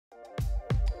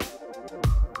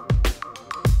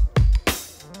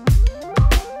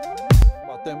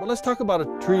then, but let's talk about a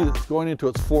tree that's going into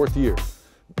its 4th year.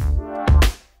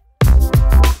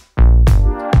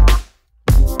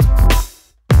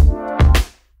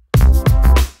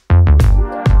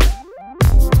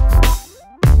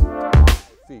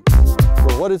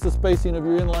 So what is the spacing of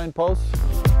your inline posts?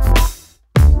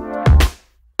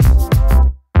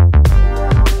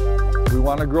 We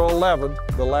want to grow 11.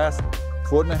 The last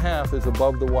 1.5 feet is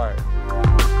above the wire.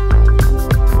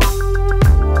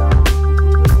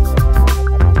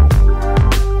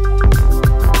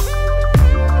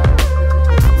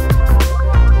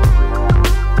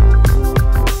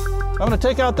 I'm going to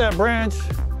take out that branch.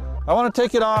 I want to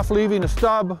take it off, leaving a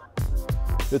stub.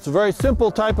 It's a very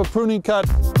simple type of pruning cut.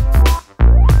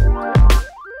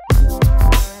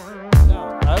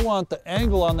 Now, I want the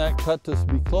angle on that cut to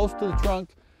be close to the trunk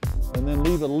and then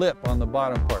leave a lip on the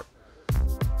bottom part.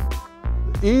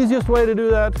 The easiest way to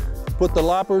do that is put the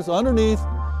loppers underneath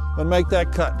and make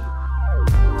that cut.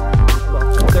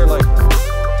 About there like that.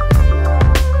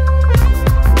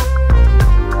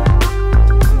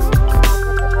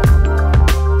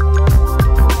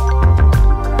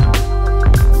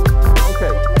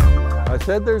 I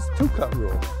said there's 2-cut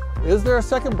rule. Is there a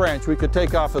second branch we could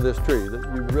take off of this tree that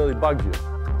really bugs you?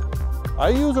 I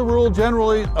use a rule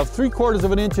generally of 3/4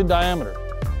 of an inch in diameter.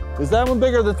 Is that one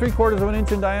bigger than 3/4 of an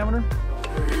inch in diameter?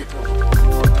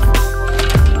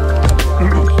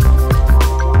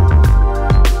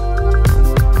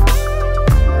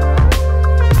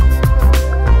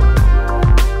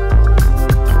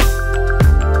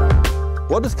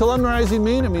 What does columnarizing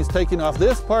mean? It means taking off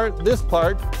this part,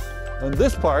 and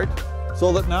this part,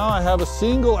 so that now I have a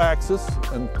single axis,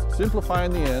 and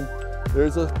simplifying the end,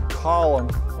 there's a column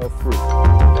of fruit.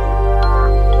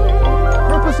 The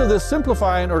purpose of this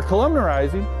simplifying or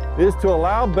columnarizing is to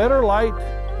allow better light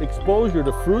exposure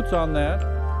to fruits on that,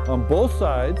 on both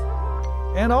sides,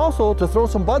 and also to throw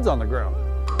some buds on the ground.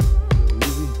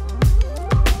 Easy.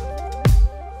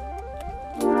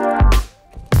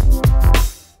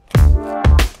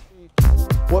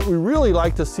 What we really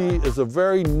like to see is a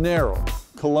very narrow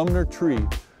columnar tree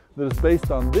that is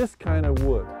based on this kind of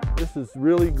wood. This is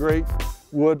really great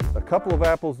wood. A couple of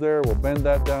apples there will bend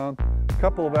that down. A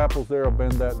couple of apples there will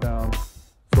bend that down,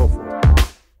 so forth.